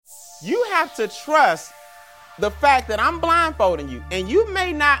You have to trust the fact that I'm blindfolding you. And you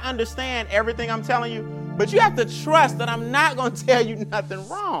may not understand everything I'm telling you, but you have to trust that I'm not going to tell you nothing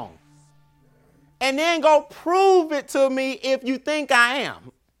wrong. And then go prove it to me if you think I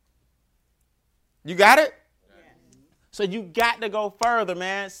am. You got it? Yes. So you got to go further,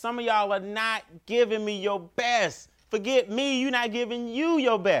 man. Some of y'all are not giving me your best. Forget me, you're not giving you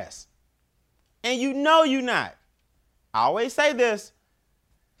your best. And you know you're not. I always say this.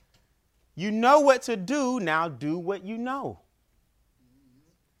 You know what to do, now do what you know.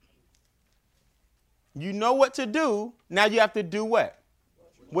 You know what to do, now you have to do what?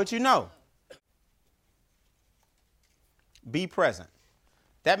 What you know. Be present.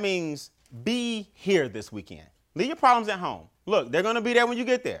 That means be here this weekend. Leave your problems at home. Look, they're going to be there when you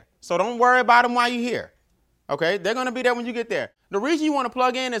get there. So don't worry about them while you're here. Okay? They're going to be there when you get there. The reason you want to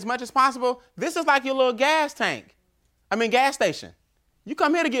plug in as much as possible, this is like your little gas station. You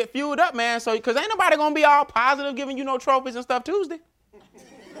come here to get fueled up, man. So, because ain't nobody going to be all positive giving you no trophies and stuff Tuesday.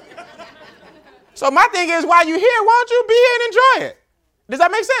 So my thing is, while you're here, why don't you be here and enjoy it? Does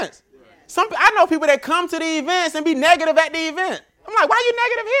that make sense? I know people that come to the events and be negative at the event. I'm like, why you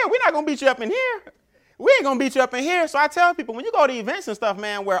negative here? We're not going to beat you up in here. We ain't going to beat you up in here. So I tell people, when you go to events and stuff,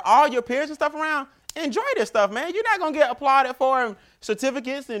 man, where all your peers and stuff around, enjoy this stuff, man. You're not going to get applauded for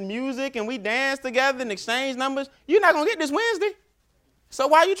certificates and music and we dance together and exchange numbers. You're not going to get this Wednesday. So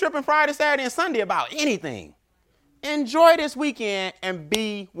why are you tripping Friday, Saturday, and Sunday about anything? Enjoy this weekend and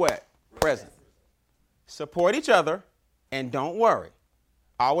be what? Present. Support each other and don't worry.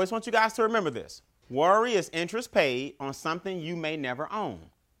 I always want you guys to remember this. Worry is interest paid on something you may never own.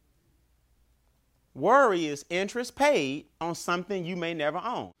 Worry is interest paid on something you may never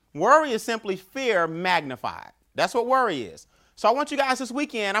own. Worry is simply fear magnified. That's what worry is. So I want you guys this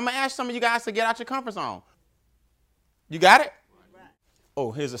weekend, I'm going to ask some of you guys to get out your comfort zone. You got it?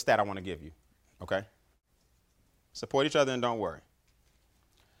 Oh, here's a stat I want to give you, okay? Support each other and don't worry.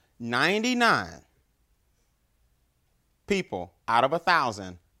 99 people out of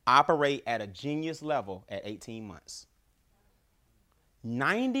 1,000 operate at a genius level at 18 months.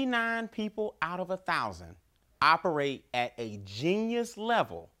 99 people out of 1,000 operate at a genius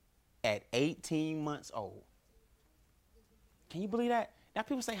level at 18 months old. Can you believe that? Now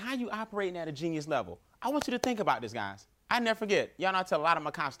people say, how you operating at a genius level? I want you to think about this, guys. I never forget. Y'all know I tell a lot of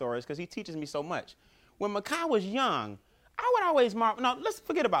Makai stories because he teaches me so much. When Makai was young, I would always mark. No, let's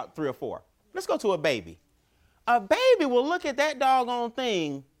forget about 3 or 4. Let's go to a baby. A baby will look at that doggone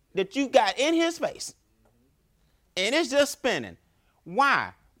thing that you got in his face, and it's just spinning.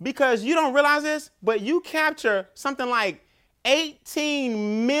 Why? Because you don't realize this, but you capture something like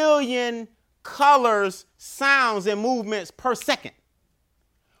 18 million colors, sounds, and movements per second.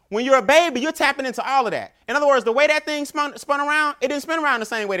 When you're a baby, you're tapping into all of that. In other words, the way that thing spun around, it didn't spin around the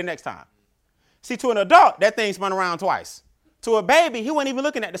same way the next time. See, to an adult, that thing spun around twice. To a baby, he wasn't even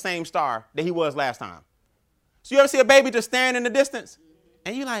looking at the same star that he was last time. So you ever see a baby just staring in the distance?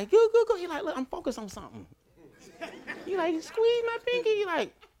 And you like, go. He like, look, I'm focused on something. You like, squeeze my pinky. You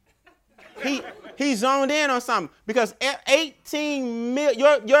like, he zoned in on something. Because 18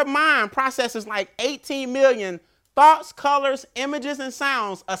 million, your mind processes like 18 million thoughts, colors, images, and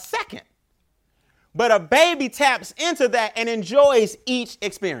sounds a second. But a baby taps into that and enjoys each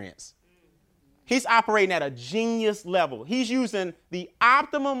experience. He's operating at a genius level. He's using the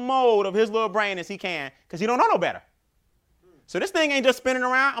optimum mode of his little brain as he can because he don't know no better. So this thing ain't just spinning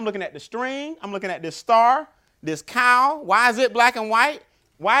around. I'm looking at the string. I'm looking at this star, this cow. Why is it black and white?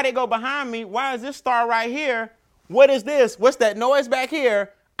 Why did it go behind me? Why is this star right here? What is this? What's that noise back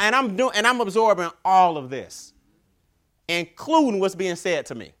here? And I'm absorbing all of this, including what's being said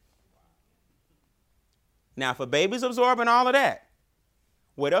to me. Now, if a baby's absorbing all of that,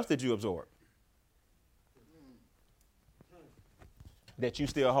 what else did you absorb that you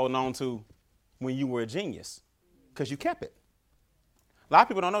still holding on to when you were a genius? Because you kept it. A lot of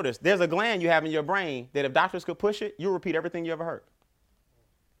people don't know this. There's a gland you have in your brain that if doctors could push it, you'll repeat everything you ever heard.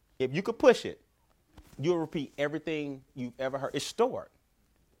 If you could push it, you'll repeat everything you've ever heard. It's stored.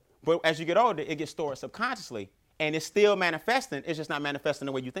 But as you get older, it gets stored subconsciously, and it's still manifesting. It's just not manifesting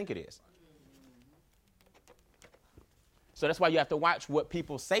the way you think it is. So that's why you have to watch what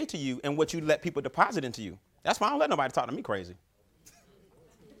people say to you and what you let people deposit into you. That's why I don't let nobody talk to me crazy.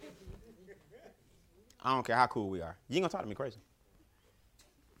 I don't care how cool we are. You ain't gonna talk to me crazy.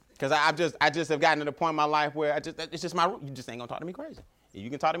 Because I just have gotten to the point in my life where it's just my, you just ain't gonna talk to me crazy. If you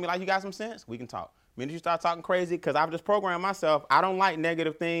can talk to me like you got some sense, we can talk. The minute you start talking crazy, because I've just programmed myself, I don't like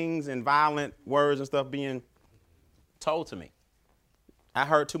negative things and violent words and stuff being told to me. I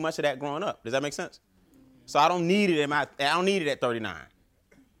heard too much of that growing up. Does that make sense? So I don't need it I don't need it at 39.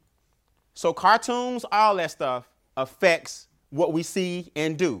 So cartoons, all that stuff affects what we see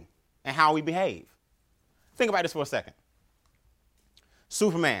and do and how we behave. Think about this for a second.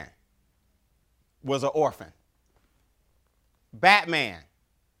 Superman was an orphan. Batman.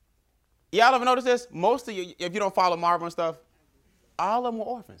 Y'all ever notice this? Most of you, if you don't follow Marvel and stuff, all of them were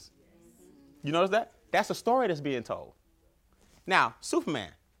orphans. You notice that? That's a story that's being told. Now,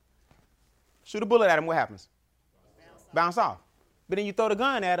 Superman. Shoot a bullet at him, what happens? Bounce off. But then you throw the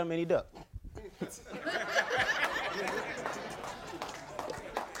gun at him and he ducks.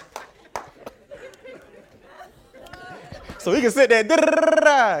 So he can sit there,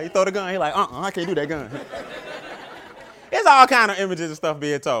 he throw the gun, he like, I can't do that gun. It's all kind of images and stuff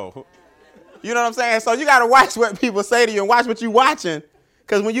being told. You know what I'm saying? So you got to watch what people say to you and watch what you're watching.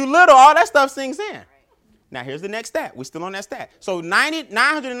 Because when you little, all that stuff sinks in. Now, here's the next stat. We're still on that stat. So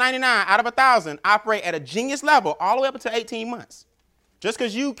 999 out of 1,000 operate at a genius level all the way up until 18 months. Just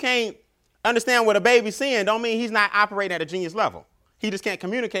because you can't understand what a baby's seeing don't mean he's not operating at a genius level. He just can't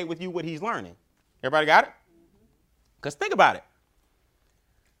communicate with you what he's learning. Everybody got it? Because think about it.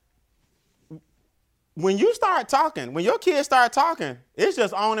 When you start talking, when your kids start talking, it's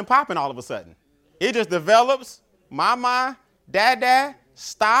just on and popping all of a sudden. It just develops, mama, dad,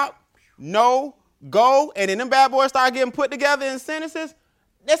 stop, no, go, and then them bad boys start getting put together in sentences.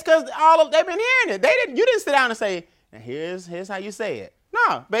 That's because they've been hearing it. You didn't sit down and say, now here's how you say it.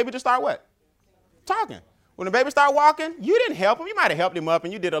 No, baby just start what? Talking. When the baby start walking, you didn't help him. You might have helped him up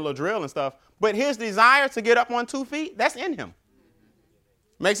and you did a little drill and stuff. But his desire to get up on 2 feet, that's in him.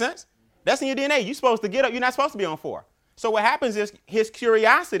 Make sense? That's in your DNA. You're supposed to get up. You're not supposed to be on 4. So what happens is his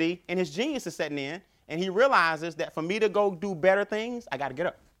curiosity and his genius is setting in, and he realizes that for me to go do better things, I got to get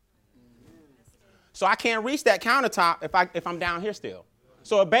up. So I can't reach that countertop if I'm down here still.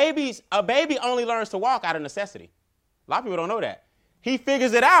 So a baby only learns to walk out of necessity. A lot of people don't know that. He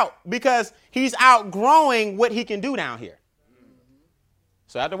figures it out because he's outgrowing what he can do down here.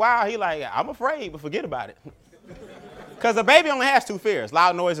 So after a while, he like, I'm afraid, but forget about it. Because a baby only has 2 fears,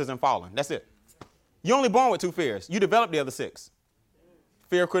 loud noises and falling. That's it. You're only born with 2 fears. You develop the other 6.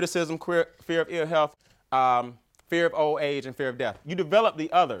 Fear of criticism, fear of ill health, fear of old age, and fear of death. You develop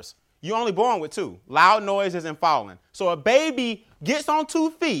the others. You're only born with 2, loud noises and falling. So a baby gets on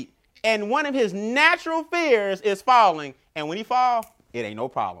 2 feet, and one of his natural fears is falling. And when he falls, it ain't no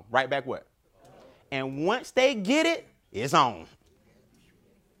problem. Right back what? And once they get it, it's on.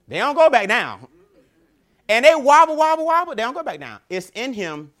 They don't go back down. And they wobble. They don't go back down. It's in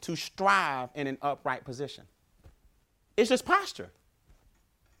him to strive in an upright position. It's just posture.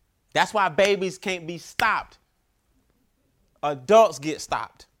 That's why babies can't be stopped. Adults get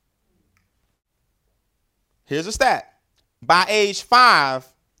stopped. Here's a stat. By age 5,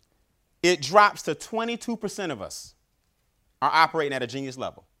 it drops to 22% of us are operating at a genius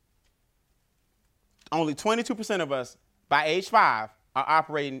level. Only 22% of us by age 5 are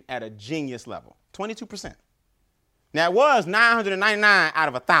operating at a genius level. 22%. Now, it was 999 out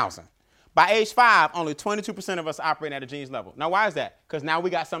of 1,000. By age 5, only 22% of us operating at a genius level. Now, why is that? Because now we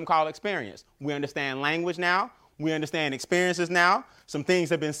got something called experience. We understand language now. We understand experiences now. Some things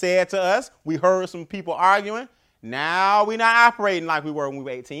have been said to us. We heard some people arguing. Now we're not operating like we were when we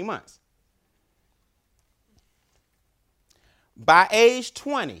were 18 months. By age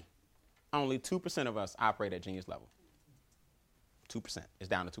 20, only 2% of us operate at genius level. 2%. It's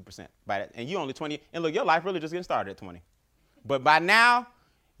down to 2%. And you only 20. And look, your life really just getting started at 20. But by now,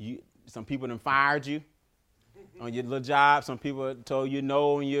 some people done fired you on your little job. Some people told you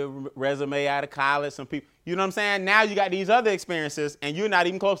no on your resume out of college. Some people, you know what I'm saying? Now you got these other experiences, and you're not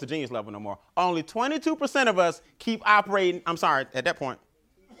even close to genius level no more. Only 22% of us keep operating. I'm sorry, at that point,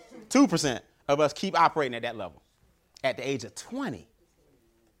 2% of us keep operating at that level at the age of 20.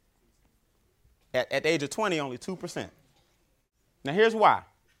 At the age of 20, only 2%. Now, here's why.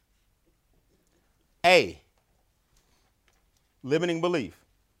 A, limiting belief.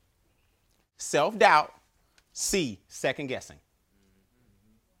 Self-doubt. C, second guessing.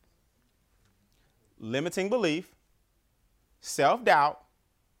 Limiting belief, self-doubt,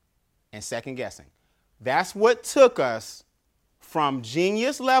 and second guessing. That's what took us from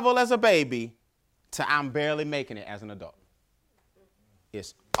genius level as a baby to I'm barely making it as an adult.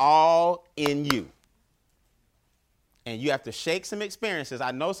 It's all in you. And you have to shake some experiences.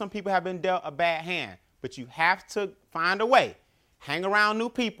 I know some people have been dealt a bad hand, but you have to find a way. Hang around new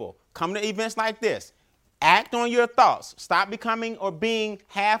people. Come to events like this. Act on your thoughts. Stop becoming or being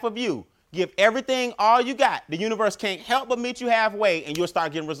half of you. Give everything all you got. The universe can't help but meet you halfway, and you'll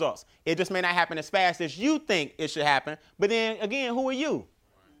start getting results. It just may not happen as fast as you think it should happen. But then, again, who are you?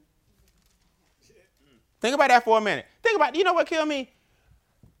 Think about that for a minute. Think about, you know what killed me?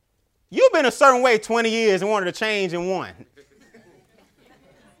 You've been a certain way 20 years and wanted to change in one.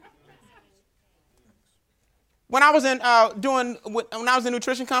 When I was in when I was in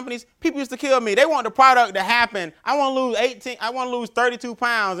nutrition companies, people used to kill me. They want the product to happen. I want to lose 32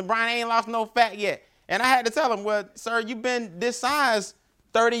 pounds, and Brian ain't lost no fat yet. And I had to tell them, well, sir, you've been this size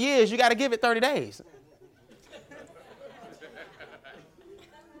 30 years. You got to give it 30 days.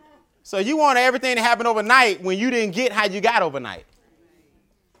 So you want everything to happen overnight when you didn't get how you got overnight.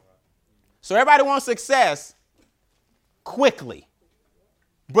 So everybody wants success quickly,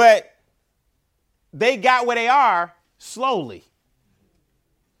 but they got where they are slowly.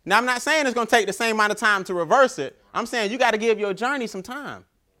 Now, I'm not saying it's going to take the same amount of time to reverse it. I'm saying you got to give your journey some time.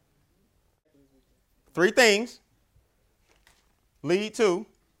 3 things lead to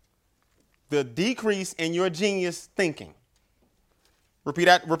the decrease in your genius thinking. Repeat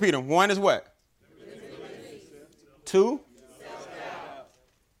them. 1 is what? 2?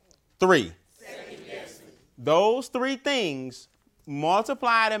 3. Those 3 things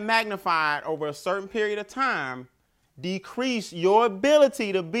multiplied and magnified over a certain period of time decrease your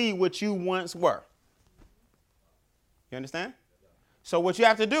ability to be what you once were. You understand? So what you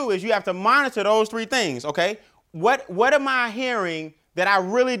have to do is you have to monitor those 3 things, okay? What am I hearing that I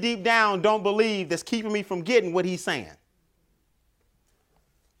really deep down don't believe that's keeping me from getting what he's saying?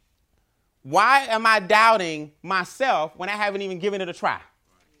 Why am I doubting myself when I haven't even given it a try?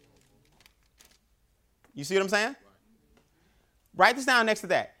 You see what I'm saying? Write this down next to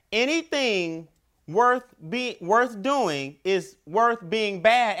that. Anything worth doing is worth being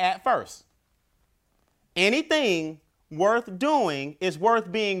bad at first. Anything worth doing is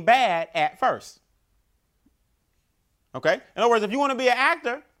worth being bad at first. Okay? In other words, if you want to be an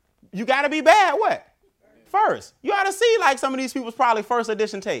actor, you got to be bad what? First. You ought to see like some of these people's probably first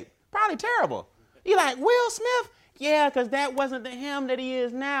edition tape. Probably terrible. You're like, Will Smith? Yeah, because that wasn't the him that he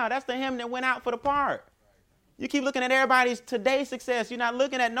is now. That's the him that went out for the part. You keep looking at everybody's today's success. You're not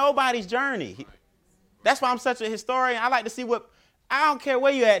looking at nobody's journey. That's why I'm such a historian. I like to see I don't care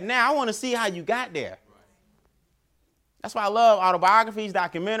where you're at now. I want to see how you got there. That's why I love autobiographies,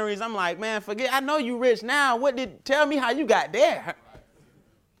 documentaries. I'm like, man, I know you rich now. Tell me how you got there.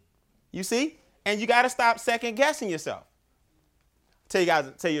 You see? And you got to stop second guessing yourself. Tell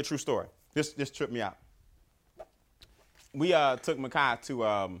you a true story. This tripped me out. We took Makai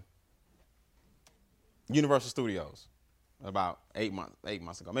to Universal Studios about 8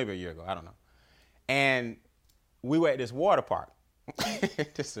 months ago, maybe a year ago, I don't know. And we were at this water park.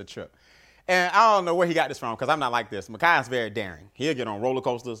 This is a trip. And I don't know where he got this from because I'm not like this. Makai's very daring. He'll get on roller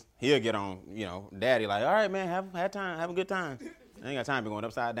coasters. He'll get on, daddy like, all right, man, have a good time. I ain't got time to be going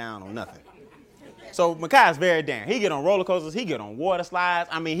upside down on nothing. So Makai's very daring. He get on roller coasters. He get on water slides.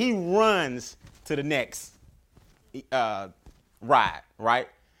 I mean, he runs to the next ride, right?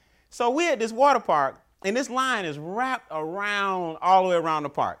 So we're at this water park, and this line is wrapped around all the way around the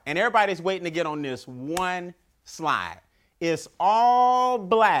park. And everybody's waiting to get on this one slide. It's all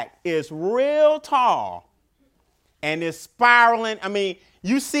black. It's real tall. And it's spiraling. I mean,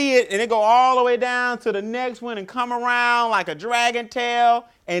 you see it, and it go all the way down to the next one and come around like a dragon tail.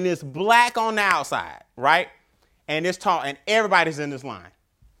 And it's black on the outside, right? And it's tall, and everybody's in this line.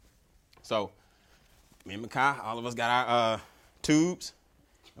 So me and Makai, all of us got our tubes,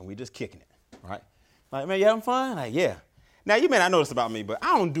 and we just kicking it, right? Like, man, you having fun? Like, yeah. Now, you may not notice about me, but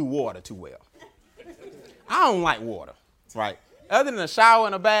I don't do water too well. I don't like water, right? Other than a shower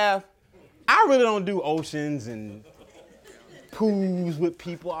and a bath, I really don't do oceans and pools with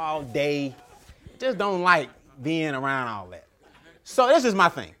people all day. Just don't like being around all that. So this is my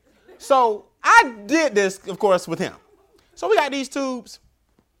thing. So I did this, of course, with him. So we got these tubes,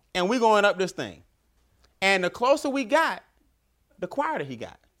 and we going up this thing. And the closer we got, the quieter he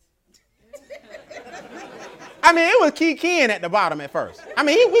got. I mean, it was kikiing at the bottom at first. I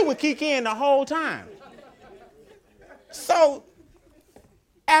mean, we were kikiing the whole time. So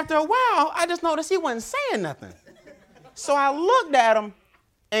after a while, I just noticed he wasn't saying nothing. So I looked at him,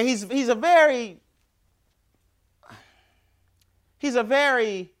 and he's a very,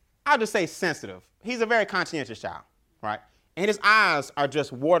 I'll just say sensitive. He's a very conscientious child, right? And his eyes are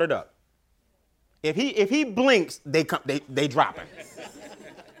just watered up. If he blinks, they drop him.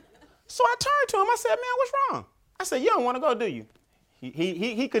 So I turned to him. I said, man, what's wrong? I said, you don't want to go, do you?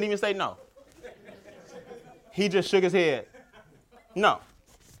 He couldn't even say no. He just shook his head. No.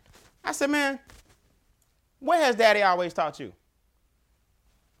 I said, man, what has Daddy always taught you?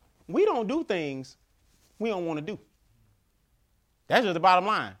 We don't do things we don't want to do. That's just the bottom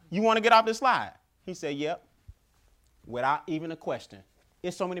line. You want to get off this slide? He said, yep. Without even a question.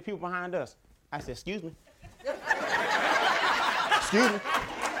 There's so many people behind us. I said, excuse me. Excuse me.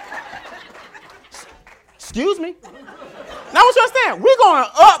 Excuse me? Now what you understand? We're going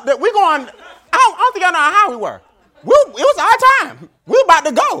up, I don't think I know how we were. It was our time. We were about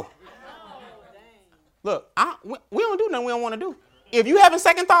to go. Look, we don't do nothing we don't want to do. If you having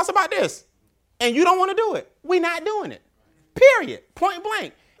second thoughts about this and you don't want to do it, we're not doing it. Period. Point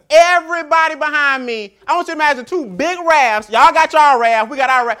blank. Everybody behind me, I want you to imagine two big rafts. Y'all got y'all raft. We got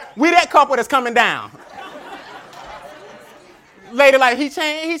our raft. We that couple that's coming down. Lady like, he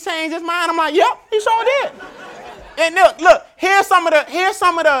changed his mind. I'm like, yep, he sure did. And look, here's some of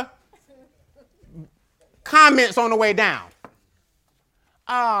the comments on the way down.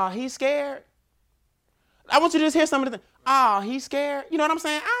 Oh, he's scared. I want you to just hear some of the things. Oh, he's scared. You know what I'm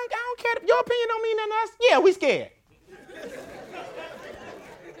saying? I don't care. Your opinion don't mean nothing to us. Yeah, we scared.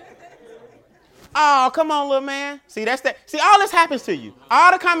 Oh, come on, little man. See, that's that. See, all this happens to you.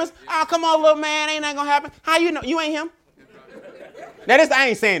 All the comments, oh, come on, little man, ain't nothing gonna happen. How you know? You ain't him. Now, I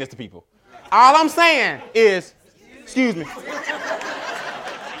ain't saying this to people. All I'm saying is, excuse me.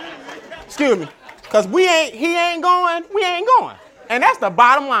 Excuse me. Because he ain't going, we ain't going. And that's the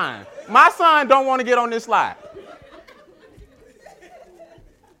bottom line. My son don't want to get on this slide.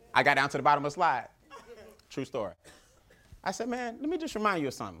 I got down to the bottom of the slide. True story. I said, man, let me just remind you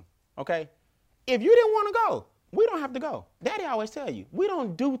of something, okay? If you didn't want to go, we don't have to go. Daddy always tell you, we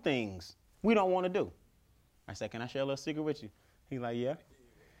don't do things we don't want to do. I said, can I share a little secret with you? He's like, yeah.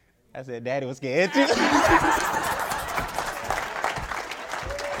 I said, Daddy was scared too.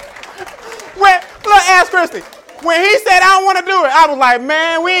 Look, ask Christy. When he said, I don't want to do it, I was like,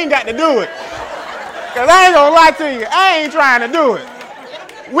 man, we ain't got to do it. Because I ain't going to lie to you. I ain't trying to do it.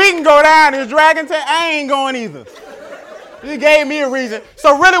 We can go down this dragon tail. I ain't going either. He gave me a reason.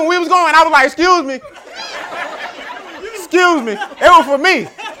 So really, when we was going, I was like, excuse me. Excuse me. It was for me.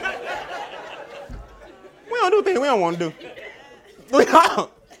 We don't do things we don't want to do. We don't.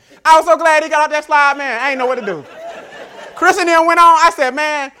 I was so glad he got out that slide, man. I ain't know what to do. Chris and them went on. I said,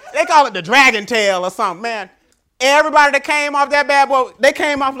 man, they call it the dragon tail or something, man. Everybody that came off that bad boy, they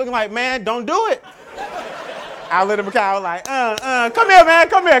came off looking like, man, don't do it. I looked at Makai, I was like, come here, man,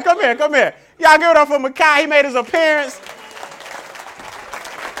 come here. Y'all give it up for Makai. He made his appearance.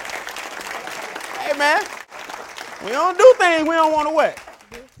 Hey, man, we don't do things we don't want to what?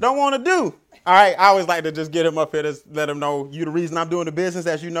 Don't want to do. All right, I always like to just get him up here to let him know you the reason I'm doing the business,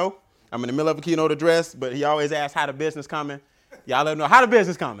 as you know. I'm in the middle of a keynote address, but he always asks how the business coming. Y'all let him know how the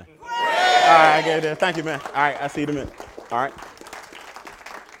business coming. All right, I get it there. Thank you, man. All right, I see you in a minute. All right.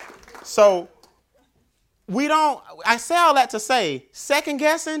 So I say all that to say, second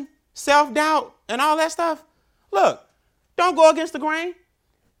guessing, self-doubt, and all that stuff. Look, don't go against the grain.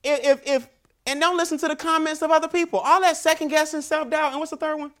 And don't listen to the comments of other people. All that second guessing, self-doubt, and what's the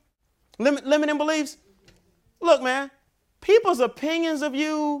third one? Limiting beliefs. Look, man, people's opinions of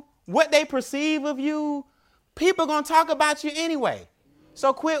you, what they perceive of you, people are going to talk about you anyway.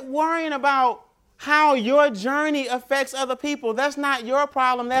 So quit worrying about how your journey affects other people. That's not your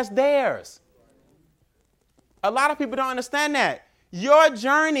problem. That's theirs. A lot of people don't understand that. Your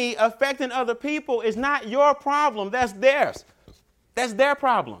journey affecting other people is not your problem. That's theirs. That's their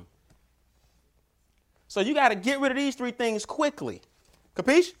problem. So you got to get rid of these 3 things quickly.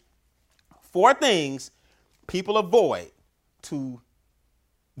 Capiche? 4 things people avoid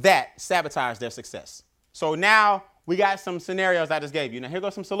that sabotage their success. So now we got some scenarios I just gave you. Now here go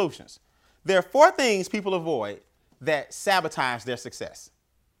some solutions. There are 4 things people avoid that sabotage their success.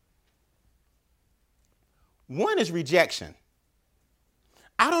 1 is rejection.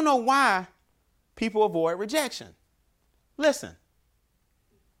 I don't know why people avoid rejection. Listen,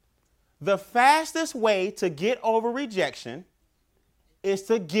 the fastest way to get over rejection is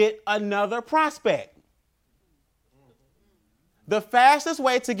to get another prospect. The fastest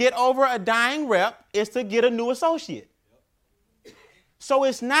way to get over a dying rep is to get a new associate. So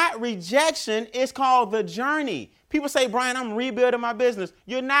it's not rejection, it's called the journey. People say, Brian, I'm rebuilding my business.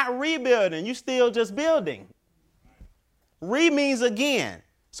 You're not rebuilding, you're still just building. Means again.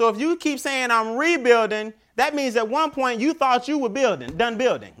 So if you keep saying I'm rebuilding, that means at one point you thought you were done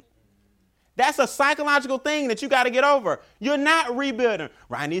building. That's a psychological thing that you got to get over. You're not rebuilding.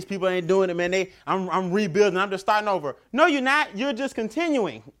 Ryan, these people ain't doing it, man. I'm rebuilding. I'm just starting over. No, you're not. You're just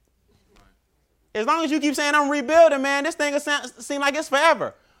continuing. As long as you keep saying I'm rebuilding, man, this thing will seem like it's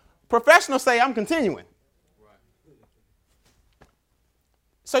forever. Professionals say I'm continuing.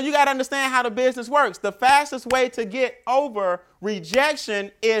 So you got to understand how the business works. The fastest way to get over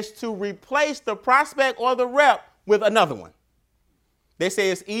rejection is to replace the prospect or the rep with another one. They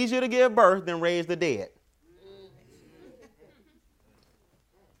say it's easier to give birth than raise the dead.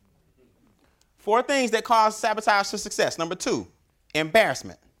 4 things that cause sabotage to success. Number 2,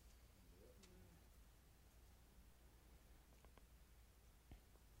 embarrassment.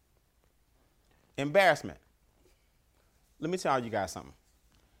 Embarrassment. Let me tell you guys something.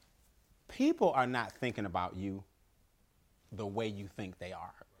 People are not thinking about you the way you think they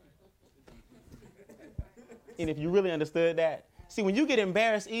are. And if you really understood that, see, when you get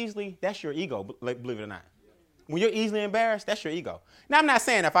embarrassed easily, that's your ego, believe it or not. When you're easily embarrassed, that's your ego. Now, I'm not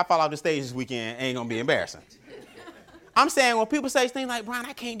saying if I fall off the stage this weekend, it ain't going to be embarrassing. I'm saying when people say things like, Brian,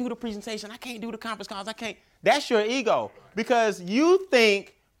 I can't do the presentation, I can't do the conference calls, that's your ego. Because you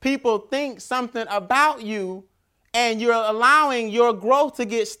think people think something about you, and you're allowing your growth to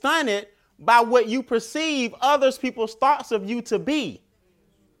get stunted by what you perceive others people's thoughts of you to be.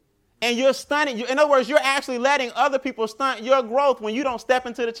 And you're stunting. In other words, you're actually letting other people stunt your growth when you don't step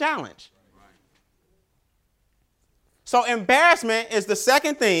into the challenge. So embarrassment is the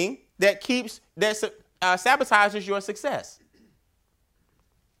second thing that sabotages your success.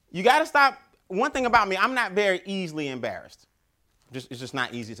 You got to stop. One thing about me, I'm not very easily embarrassed. It's just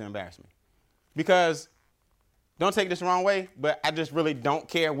not easy to embarrass me. Because, don't take this the wrong way, but I just really don't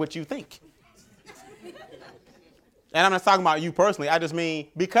care what you think. And I'm not talking about you personally. I just mean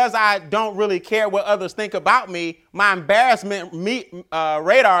because I don't really care what others think about me, my embarrassment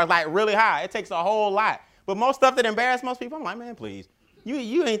radar is like really high. It takes a whole lot. But most stuff that embarrasses most people, I'm like, man, please.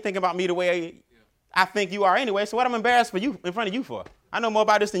 You ain't thinking about me the way I think you are anyway. So what I'm embarrassed for you in front of you for? I know more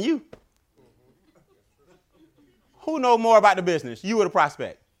about this than you. Who knows more about the business? You or the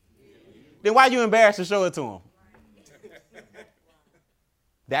prospect? Then why you embarrassed to show it to them?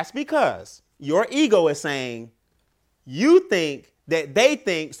 That's because your ego is saying you think that they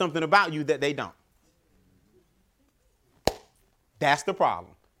think something about you that they don't. That's the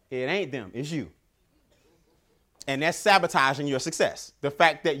problem. It ain't them, it's you. And that's sabotaging your success. The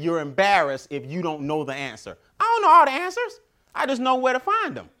fact that you're embarrassed if you don't know the answer. I don't know all the answers. I just know where to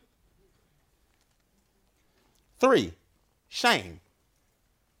find them. 3, shame.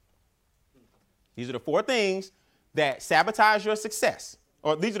 These are the 4 things that sabotage your success.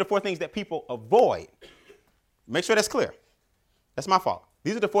 Or these are the 4 things that people avoid. Make sure that's clear. That's my fault.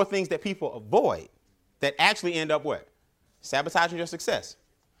 These are the 4 things that people avoid that actually end up what? Sabotaging your success.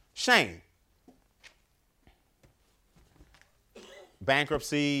 Shame.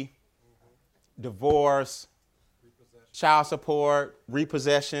 Bankruptcy, divorce, child support,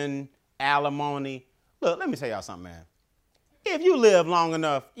 repossession, alimony. Look, let me tell y'all something, man. If you live long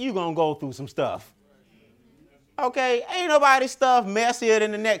enough, you're going to go through some stuff. Okay? Ain't nobody's stuff messier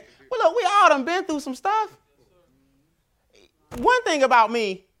than the next. Well, look, we all done been through some stuff. One thing about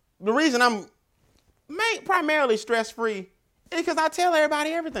me, the reason I'm primarily stress-free is because I tell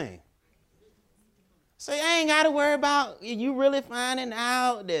everybody everything. So you ain't got to worry about you really finding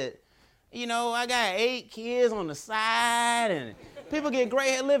out that, I got 8 kids on the side and people get gray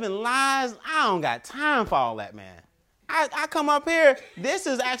hair living lives. I don't got time for all that, man. I come up here. This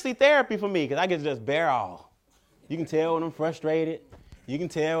is actually therapy for me because I get to just bear all. You can tell when I'm frustrated. You can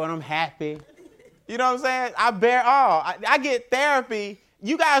tell when I'm happy. You know what I'm saying? I bear all. I get therapy.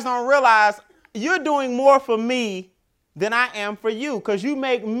 You guys don't realize you're doing more for me than I am for you because you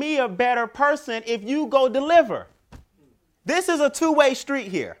make me a better person if you go deliver. This is a 2-way street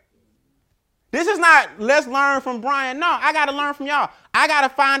here. This is not let's learn from Brian. No, I got to learn from y'all. I got to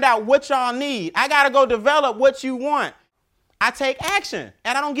find out what y'all need. I got to go develop what you want. I take action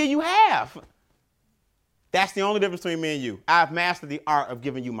and I don't give you half. That's the only difference between me and you. I've mastered the art of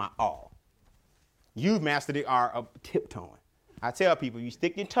giving you my all. You've mastered the art of tiptoeing. I tell people, you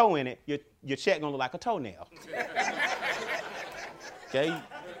stick your toe in it, your check gonna look like a toenail. Okay?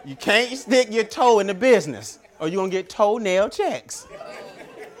 You can't stick your toe in the business or you're gonna get toenail checks.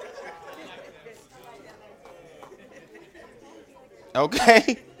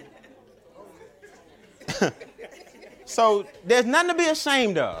 Okay? So there's nothing to be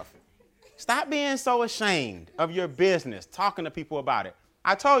ashamed of. Stop being so ashamed of your business, talking to people about it.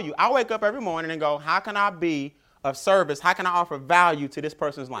 I told you, I wake up every morning and go, how can I be of service? How can I offer value to this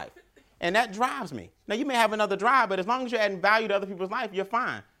person's life? And that drives me. Now, you may have another drive, but as long as you're adding value to other people's life, you're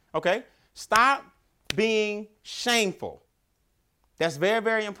fine. Okay? Stop being shameful. That's very,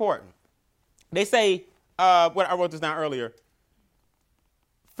 very important. They say, what I wrote this down earlier,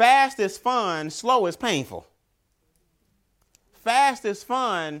 fast is fun, slow is painful. Fast is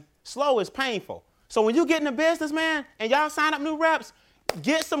fun, slow is painful. So when you get in the business, man, and y'all sign up new reps,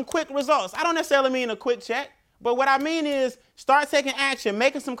 get some quick results. I don't necessarily mean a quick check, but what I mean is start taking action,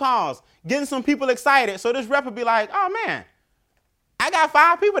 making some calls, getting some people excited. So this rep will be like, oh man, I got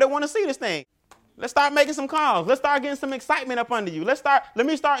 5 people that want to see this thing. Let's start making some calls. Let's start getting some excitement up under you. Let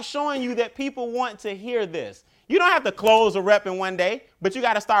me start showing you that people want to hear this. You don't have to close a rep in one day, but you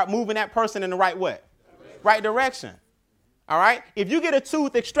got to start moving that person in the right way, right direction. All right? If you get a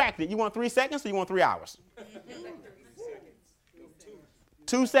tooth extracted, you want 3 seconds or you want 3 hours?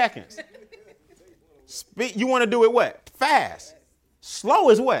 2 seconds. You want to do it what? Fast. Slow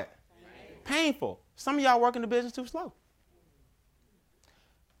is what? Painful. Some of y'all work in the business too slow.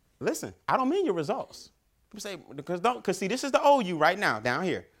 Listen, I don't mean your results. People say, because see, this is the old you right now down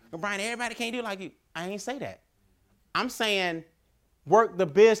here. But Brian, everybody can't do it like you. I ain't say that. I'm saying work the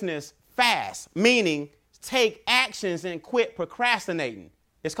business fast, meaning take actions and quit procrastinating.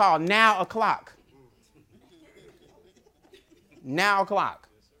 It's called now o'clock. Now o'clock.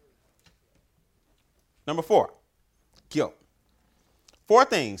 Number 4, guilt. 4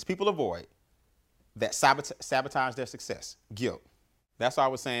 things people avoid that sabotage their success. Guilt. That's why I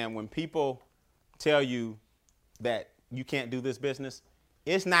was saying when people tell you that you can't do this business,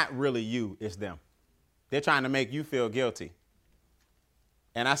 it's not really you, it's them. They're trying to make you feel guilty.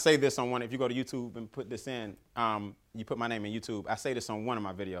 And I say this on one, if you go to YouTube and put this in, you put my name in YouTube, I say this on one of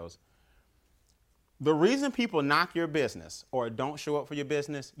my videos. The reason people knock your business or don't show up for your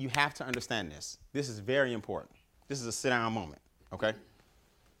business, you have to understand this. This is very important. This is a sit down moment, okay?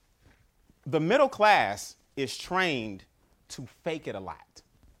 The middle class is trained to fake it a lot.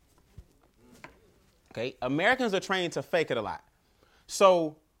 Okay? Americans are trained to fake it a lot.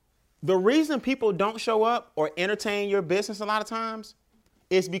 So the reason people don't show up or entertain your business a lot of times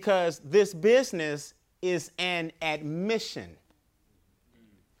is because this business is an admission.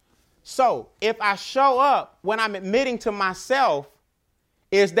 So if I show up, what I'm admitting to myself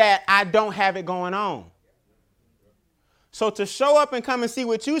is that I don't have it going on. So to show up and come and see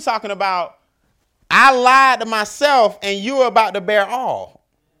what you're talking about, I lied to myself and you're about to bear all.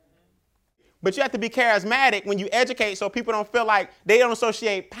 But you have to be charismatic when you educate so people don't feel like they don't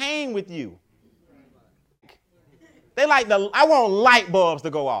associate pain with you. They like I want light bulbs to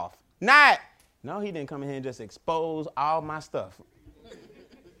go off. No, he didn't come in here and just expose all my stuff.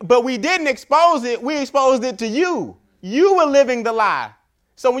 But we didn't expose it. We exposed it to you. You were living the lie.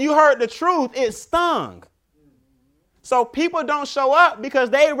 So when you heard the truth, it stung. So people don't show up because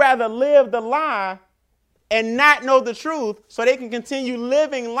they rather live the lie and not know the truth so they can continue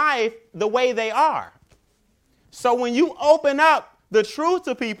living life the way they are. So when you open up the truth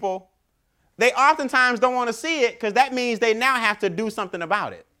to people, they oftentimes don't want to see it because that means they now have to do something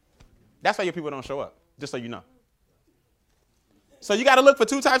about it. That's why your people don't show up, just so you know. So you got to look for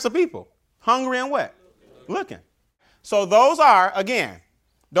 2 types of people, hungry and what? Looking. So those are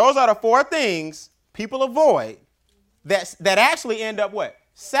the 4 things people avoid that actually end up what?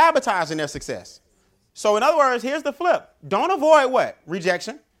 Sabotaging their success. So in other words, here's the flip. Don't avoid what?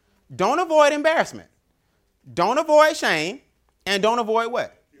 Rejection. Don't avoid embarrassment. Don't avoid shame. And don't avoid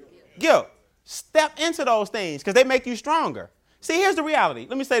what? Guilt. Step into those things because they make you stronger. See, here's the reality.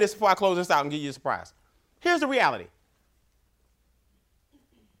 Let me say this before I close this out and give you a surprise. Here's the reality.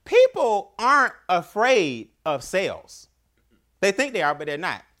 People aren't afraid of sales. They think they are, but they're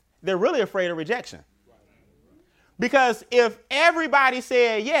not. They're really afraid of rejection. Because if everybody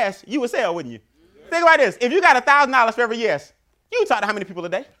said yes, you would sell, wouldn't you? Think about this. If you got $1,000 for every yes, you would talk to how many people a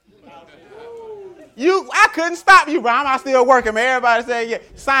day? I couldn't stop you, bro. I'm still working, man. Everybody saying yes.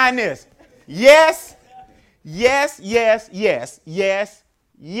 Sign this. Yes, yes, yes, yes, yes,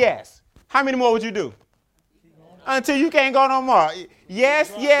 yes. How many more would you do? Until you can't go no more.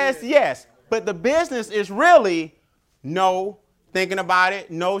 Yes, yes, yes. But the business is really no, thinking about it,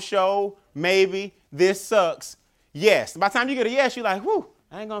 no show, maybe, this sucks. Yes. By the time you get a yes, you're like, whew,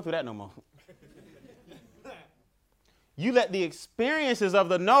 I ain't going through that no more. You let the experiences of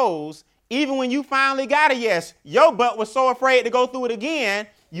the no's, even when you finally got a yes, your butt was so afraid to go through it again,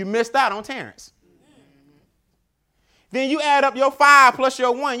 you missed out on Terrence. Then you add up your 5 plus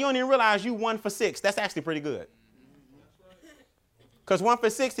your 1, you don't even realize you 1 for 6. That's actually pretty good. Because 1 for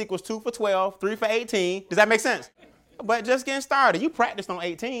 6 equals 2 for 12, 3 for 18. Does that make sense? But just getting started, you practiced on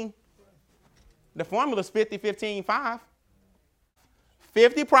 18. The formula is 50, 15, 5.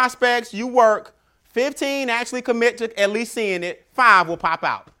 50 prospects, you work. 15 actually commit to at least seeing it. 5 will pop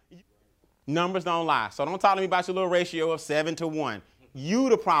out. Numbers don't lie. So don't talk to me about your little ratio of 7 to 1. You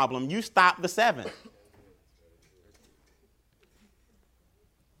the problem. You stop the 7.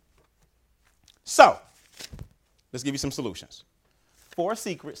 So let's give you some solutions. 4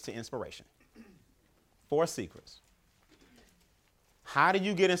 secrets to inspiration. 4 secrets. How do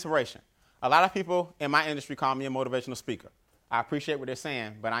you get inspiration? A lot of people in my industry call me a motivational speaker. I appreciate what they're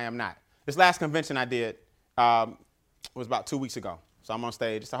saying, but I am not. This last convention I did was about 2 weeks ago. So I'm on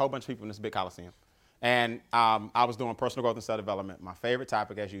stage. It's a whole bunch of people in this big coliseum. And I was doing personal growth and self-development. My favorite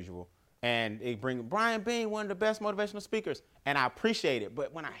topic, as usual, And they bring Brian Bean, one of the best motivational speakers. And I appreciate it.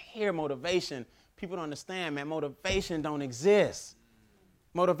 But when I hear motivation, people don't understand, man, motivation don't exist.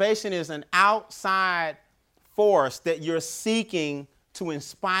 Motivation is an outside force that you're seeking to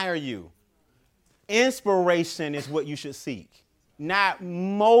inspire you. Inspiration is what you should seek, not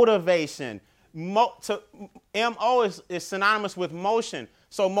motivation. MO is synonymous with motion.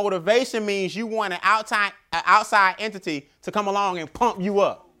 So motivation means you want an outside entity to come along and pump you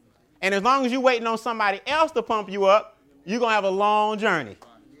up. And as long as you're waiting on somebody else to pump you up, you're going to have a long journey.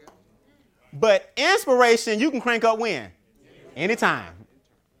 But inspiration, you can crank up when? Anytime.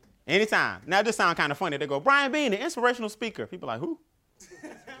 Anytime. Now, this sounds kind of funny. They go, Brian Bean, the inspirational speaker. People are like, who?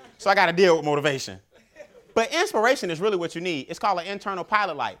 So I got to deal with motivation. But inspiration is really what you need. It's called an internal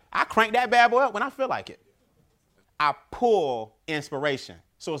pilot light. I crank that bad boy up when I feel like it. I pull inspiration.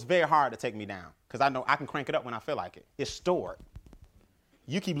 So it's very hard to take me down because I know I can crank it up when I feel like it. It's stored.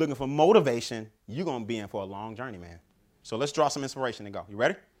 You keep looking for motivation, you're going to be in for a long journey, man. So let's draw some inspiration and go. You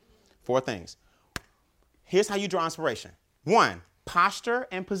ready? 4 things. Here's how you draw inspiration. 1, posture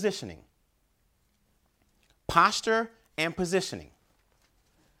and positioning. Posture and positioning.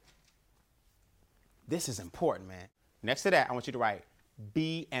 This is important, man. Next to that, I want you to write,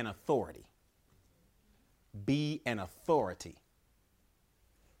 be an authority. Be an authority.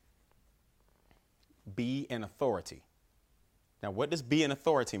 Be an authority. Now, what does be an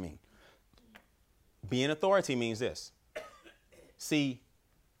authority mean? Be an authority means this. See,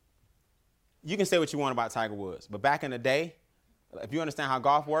 you can say what you want about Tiger Woods, but back in the day, if you understand how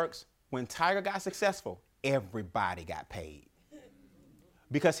golf works, when Tiger got successful, everybody got paid.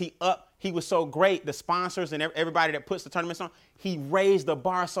 Because he was so great, the sponsors and everybody that puts the tournaments on, he raised the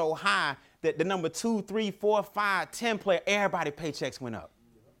bar so high that the number 2, 3, 4, 5, 10 player, everybody paychecks went up.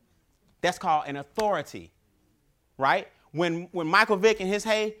 That's called an authority, right? When Michael Vick in his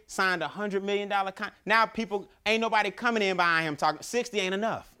hay signed a $100 million contract, now people, ain't nobody coming in behind him talking, 60 ain't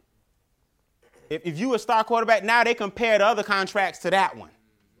enough. If you a star quarterback, now they compare the other contracts to that one.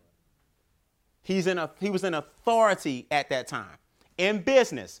 He was an authority at that time. In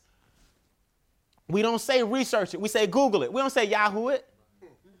business, we don't say research it, we say Google it. We don't say Yahoo it.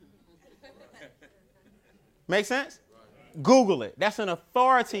 Make sense? Google it. That's an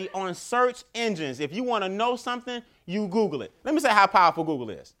authority on search engines. If you want to know something, you Google it. Let me say how powerful Google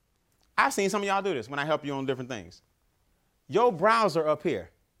is. I've seen some of y'all do this when I help you on different things. Your browser up here,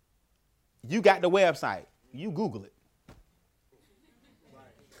 you got the website, you Google it.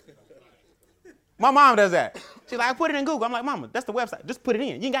 My mom does that. She's like, I put it in Google. I'm like, Mama, that's the website. Just put it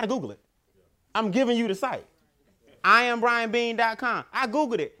in. You ain't got to Google it. I'm giving you the site. IamBrianBean.com. I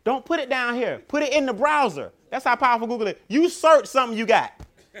Googled it. Don't put it down here. Put it in the browser. That's how powerful Google is. You search something you got.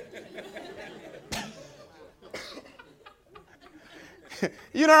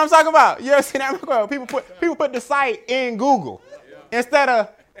 You know what I'm talking about? You ever seen that? People put the site in Google instead of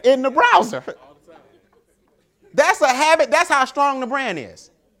in the browser. That's a habit. That's how strong the brand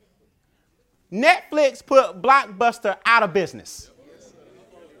is. Netflix put Blockbuster out of business.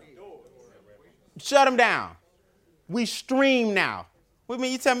 Shut them down. We stream now. You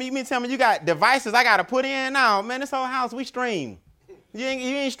mean tell me you got devices I got to put in now? Man, this whole house, we stream. You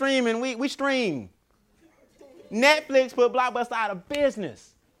ain't streaming, we stream. Netflix put Blockbuster out of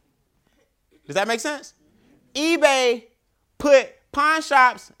business. Does that make sense? eBay put pawn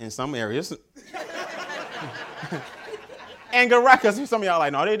shops in some areas. And garage, because some of y'all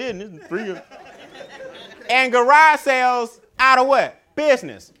like, no, they didn't. It's free. And garage sales out of what?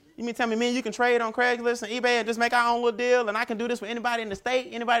 Business. You mean tell me, man, you can trade on Craigslist and eBay and just make our own little deal, and I can do this for anybody in the state,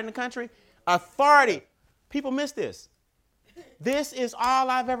 anybody in the country? Authority. People miss this. This is all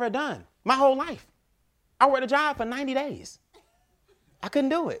I've ever done my whole life. I worked a job for 90 days. I couldn't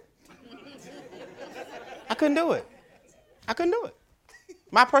do it. I couldn't do it.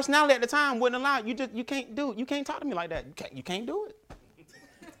 My personality at the time wouldn't allow it. You can't talk to me like that. You can't do it.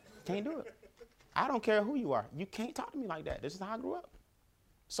 Can't do it. I don't care who you are. You can't talk to me like that. This is how I grew up.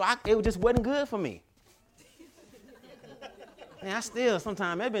 So it just wasn't good for me. Man, I still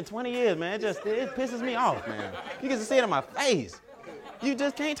sometimes, it's been 20 years, man. It pisses me off, man. You get to see it in my face. You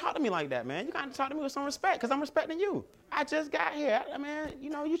just can't talk to me like that, man. You got to talk to me with some respect because I'm respecting you. I just got here. Man,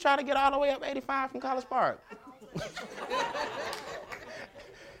 you try to get all the way up 85 from College Park.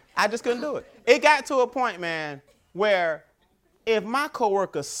 I just couldn't do it. It got to a point, man, where if my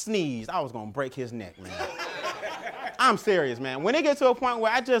coworker sneezed, I was going to break his neck, man. I'm serious, man. When it gets to a point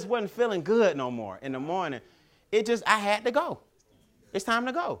where I just wasn't feeling good no more in the morning, I had to go. It's time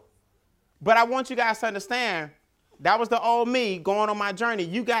to go. But I want you guys to understand, that was the old me going on my journey.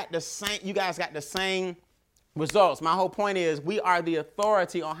 You guys got the same Results. My whole point is we are the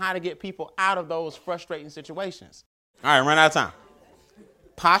authority on how to get people out of those frustrating situations. All right, run out of time.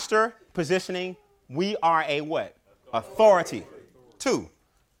 Posture, positioning. We are a what? Authority. 2.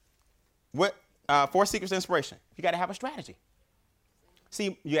 What? 4 secrets to inspiration. You got to have a strategy.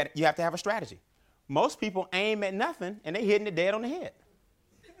 See, you have to have a strategy. Most people aim at nothing and they hitting it dead on the head.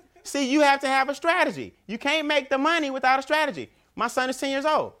 See, you have to have a strategy. You can't make the money without a strategy. My son is 10 years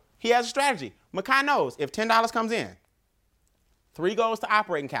old. He has a strategy. Makai knows if $10 comes in, 3 goes to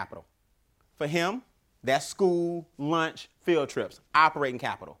operating capital. For him, that's school, lunch, field trips, operating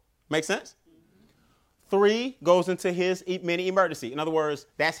capital. Make sense? 3 goes into his mini emergency. In other words,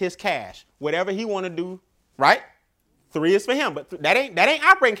 that's his cash. Whatever he want to do, right? 3 is for him, but that ain't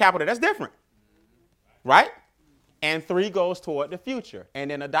operating capital. That's different, right? And 3 goes toward the future,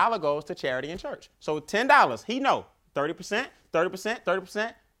 and then $1 goes to charity and church. So $10, he know 30%, 30%,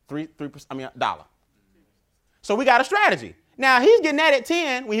 30%, 3%. I mean $1. So we got a strategy. Now he's getting that at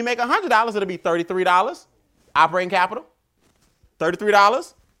 10. When he make $100, it'll be $33 operating capital,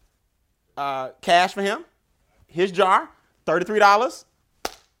 $33 cash for him, his jar, $33.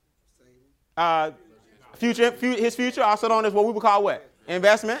 His future, also known as what we would call what?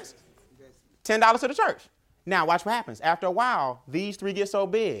 Investments. $10 to the church. Now watch what happens. After a while, these 3 get so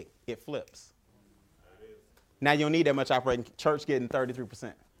big, it flips. Now you don't need that much operating. Church getting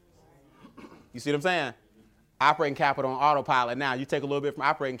 33%. You see what I'm saying? Operating capital on autopilot. Now you take a little bit from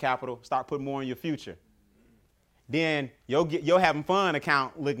operating capital, start putting more in your future. Then you'll having fun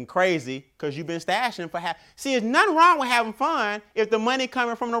account looking crazy because you've been stashing for See, there's nothing wrong with having fun if the money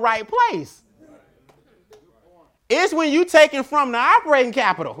coming from the right place. It's when you taking from the operating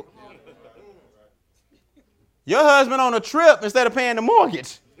capital. Your husband on a trip instead of paying the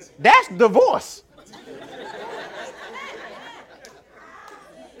mortgage. That's divorce.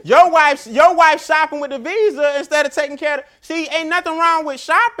 Your wife shopping with the Visa instead of taking care of See, ain't nothing wrong with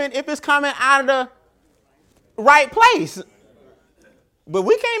shopping if it's coming out of the right place. But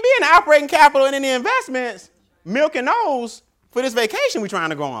we can't be in the operating capital and in the investments milking those for this vacation we're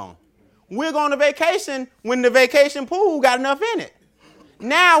trying to go on. We're going to vacation when the vacation pool got enough in it.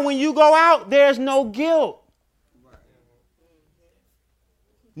 Now, when you go out, there's no guilt.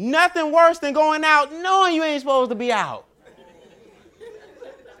 Nothing worse than going out knowing you ain't supposed to be out.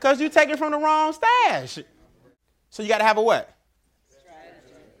 Because you take it from the wrong stash. So you got to have a what?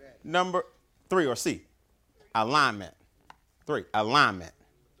 Strategy. Number 3 or C. Alignment. 3, alignment.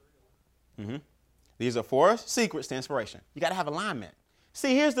 These are 4 secrets to inspiration. You got to have alignment.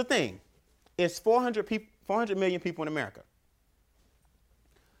 See, here's the thing. It's 400 million people in America.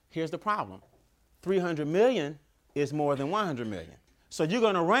 Here's the problem. 300 million is more than 100 million. So you're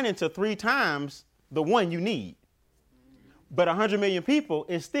going to run into 3 times the one you need. But 100 million people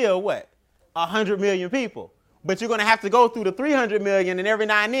is still what? 100 million people. But you're going to have to go through the 300 million and every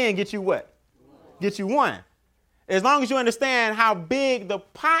now and then get you what? Get you 1. As long as you understand how big the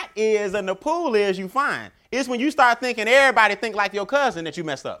pot is and the pool is, you fine. It's when you start thinking everybody think like your cousin that you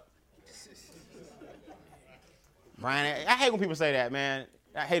messed up. Brian, I hate when people say that, man.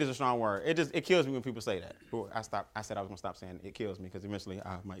 I hate is a strong word. It kills me when people say that. I said I was gonna stop saying it kills me because eventually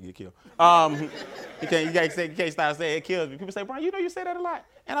I might get killed. You can't stop saying it kills me. People say, Brian, you say that a lot.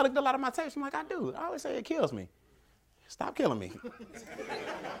 And I looked at a lot of my tapes. I'm like, I do. I always say it kills me. Stop killing me.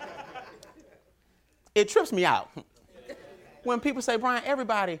 It trips me out when people say, Brian,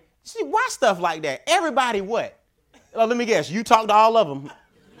 everybody. See, why stuff like that? Everybody what? Oh, let me guess. You talk to all of them.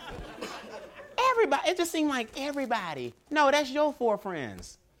 Everybody. It just seemed like everybody. No, that's your 4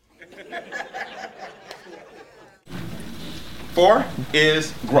 friends. 4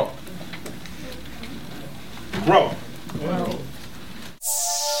 is growth. Growth.